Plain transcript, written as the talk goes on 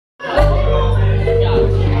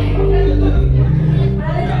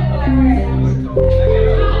Hey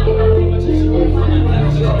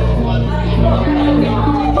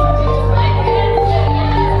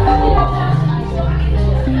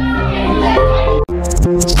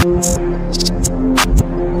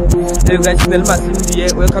guys,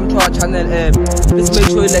 welcome to our channel. Please make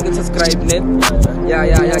sure you like and subscribe, net.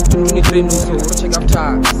 Yeah. Continue training, so check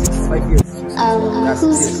after 5 years.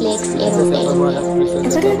 Who's Flex Aeroplane?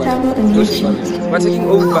 We're taking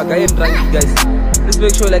over Guy and Rangi, guys. Please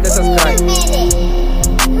make sure you like and subscribe.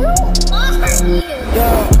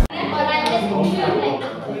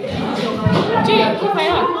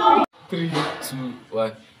 3, 2,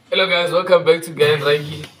 1. Hello guys, welcome back to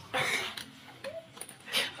GUY&RANGI.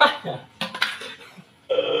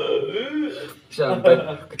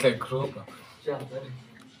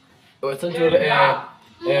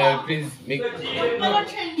 Please make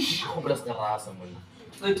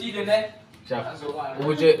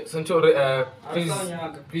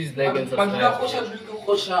please like and subscribe.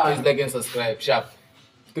 Please like and subscribe. Sharp.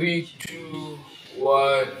 3, 2,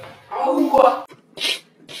 1.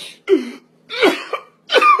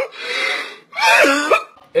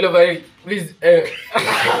 Hello, buddy. Please.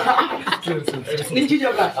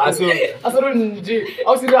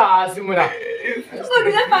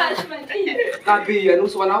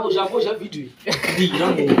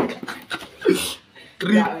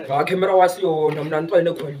 Camera was your number one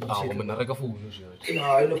quality.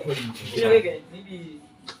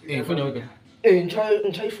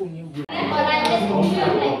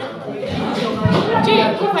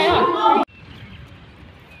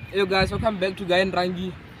 Hello guys, welcome back to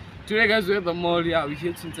GUY&RANGI. Today guys, we're at the mall. Yeah, we're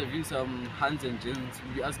here to interview some hands and gents.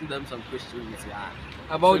 We'll be asking them some questions. Yeah,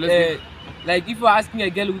 about so like if you're asking a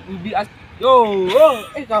girl, we'll be asking, yo,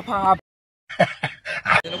 hey, papa.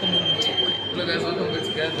 Hello guys, welcome back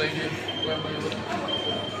to GUY&RANGI.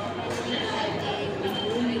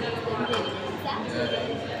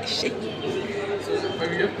 Shit. So, when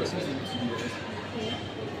we have questions,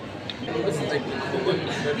 this is like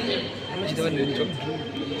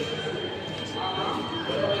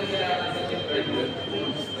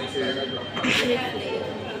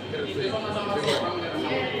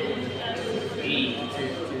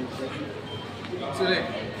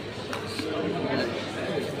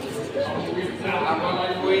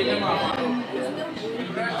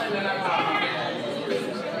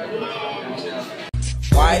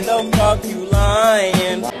why the fuck you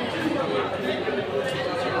lying?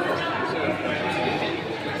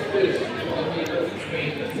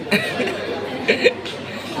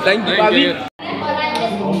 Thank you, Bobby.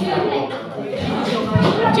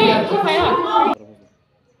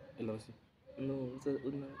 No, it's a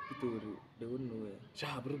Pitori. They wouldn't know where.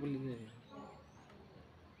 Sharp, probably there.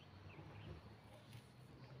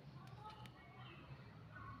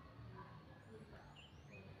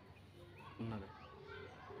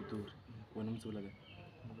 Pitori. When I'm so like.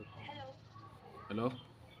 Hello.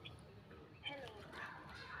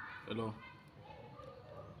 Hello.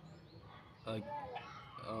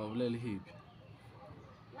 Vula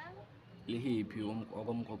lihiphi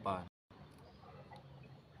okomkopana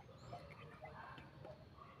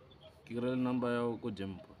kikirele number yawo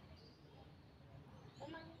kujempo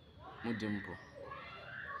mujempo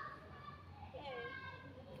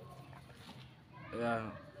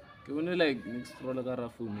yeah kibone like next scroll ka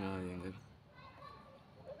rafuni ya yenge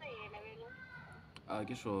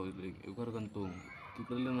kisho like ikore kantong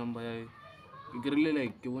kikirele number yawo kikirele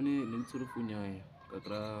like kibone next rafuni ya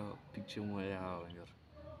kakra picture mo ya hawo ngere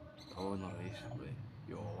oh no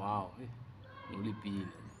yo wow only pin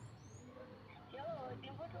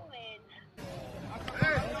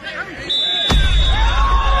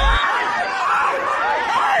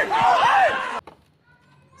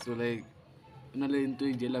so like nale into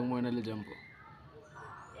ijela mo nale jampo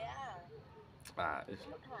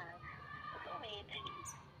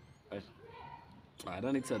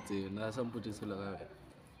don't accept it na some put it la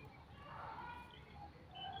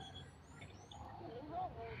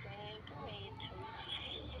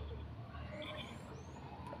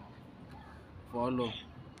follow.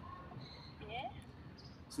 Yeah.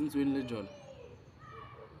 Since when le John?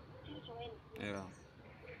 Since when? Yeah.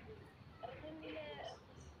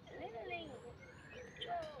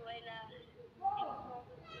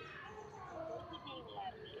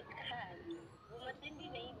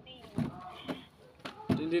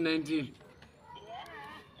 $2019.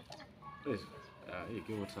 Yeah. You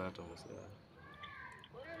give what's that almost.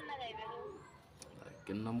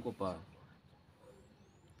 Can nam ko pa.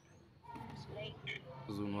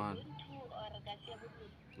 Zone 1.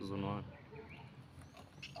 Zone 1.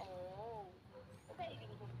 Oh. Okay.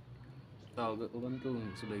 Tao cái con tu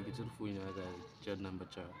so like cái phone nhà cái chat number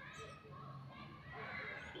cha.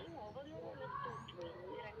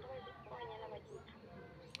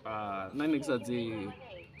 Nna ne ke sa tsebe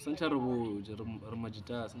sentšha re botse re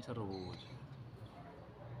majita sentšha re botse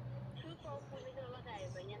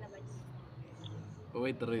ba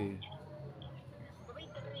by 3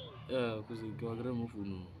 kuze ke wa kry mo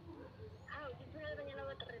founong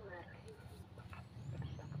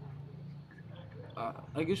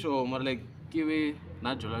a ke sure mara like ke be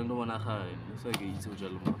na jolang le bona gae le sa ke itse go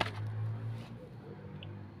jalo mo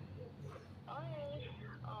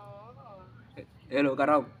hello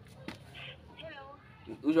karao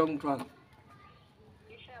o jwa motho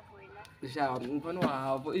mfana wa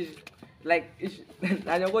habo like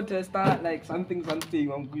I go testa like something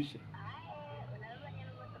I'm push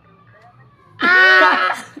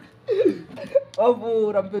oh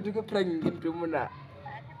bo rampetu ke prank ke mpe mona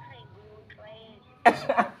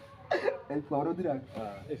el favor dirá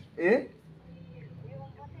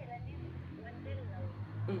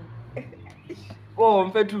oh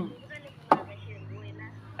mpetu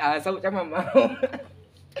sa chama mama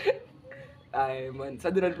ay man sa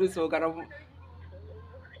dira so karamo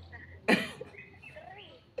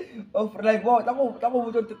of like wow tako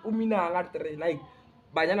botsa umina nga 3 like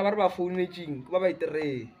banyana ba re ba founetsing ba ba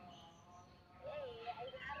 3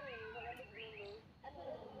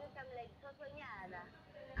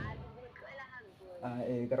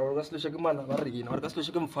 karolo ka selo ke mana ba rena ka selo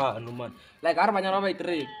ke mfano man like a re banyana ba 3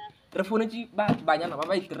 re founetse banyana ba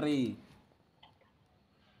 3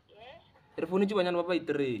 re founetse banyana ba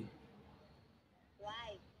 3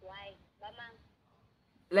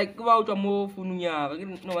 like ke ba o tswa mo founung ya ka ke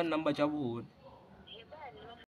no ba number tša bone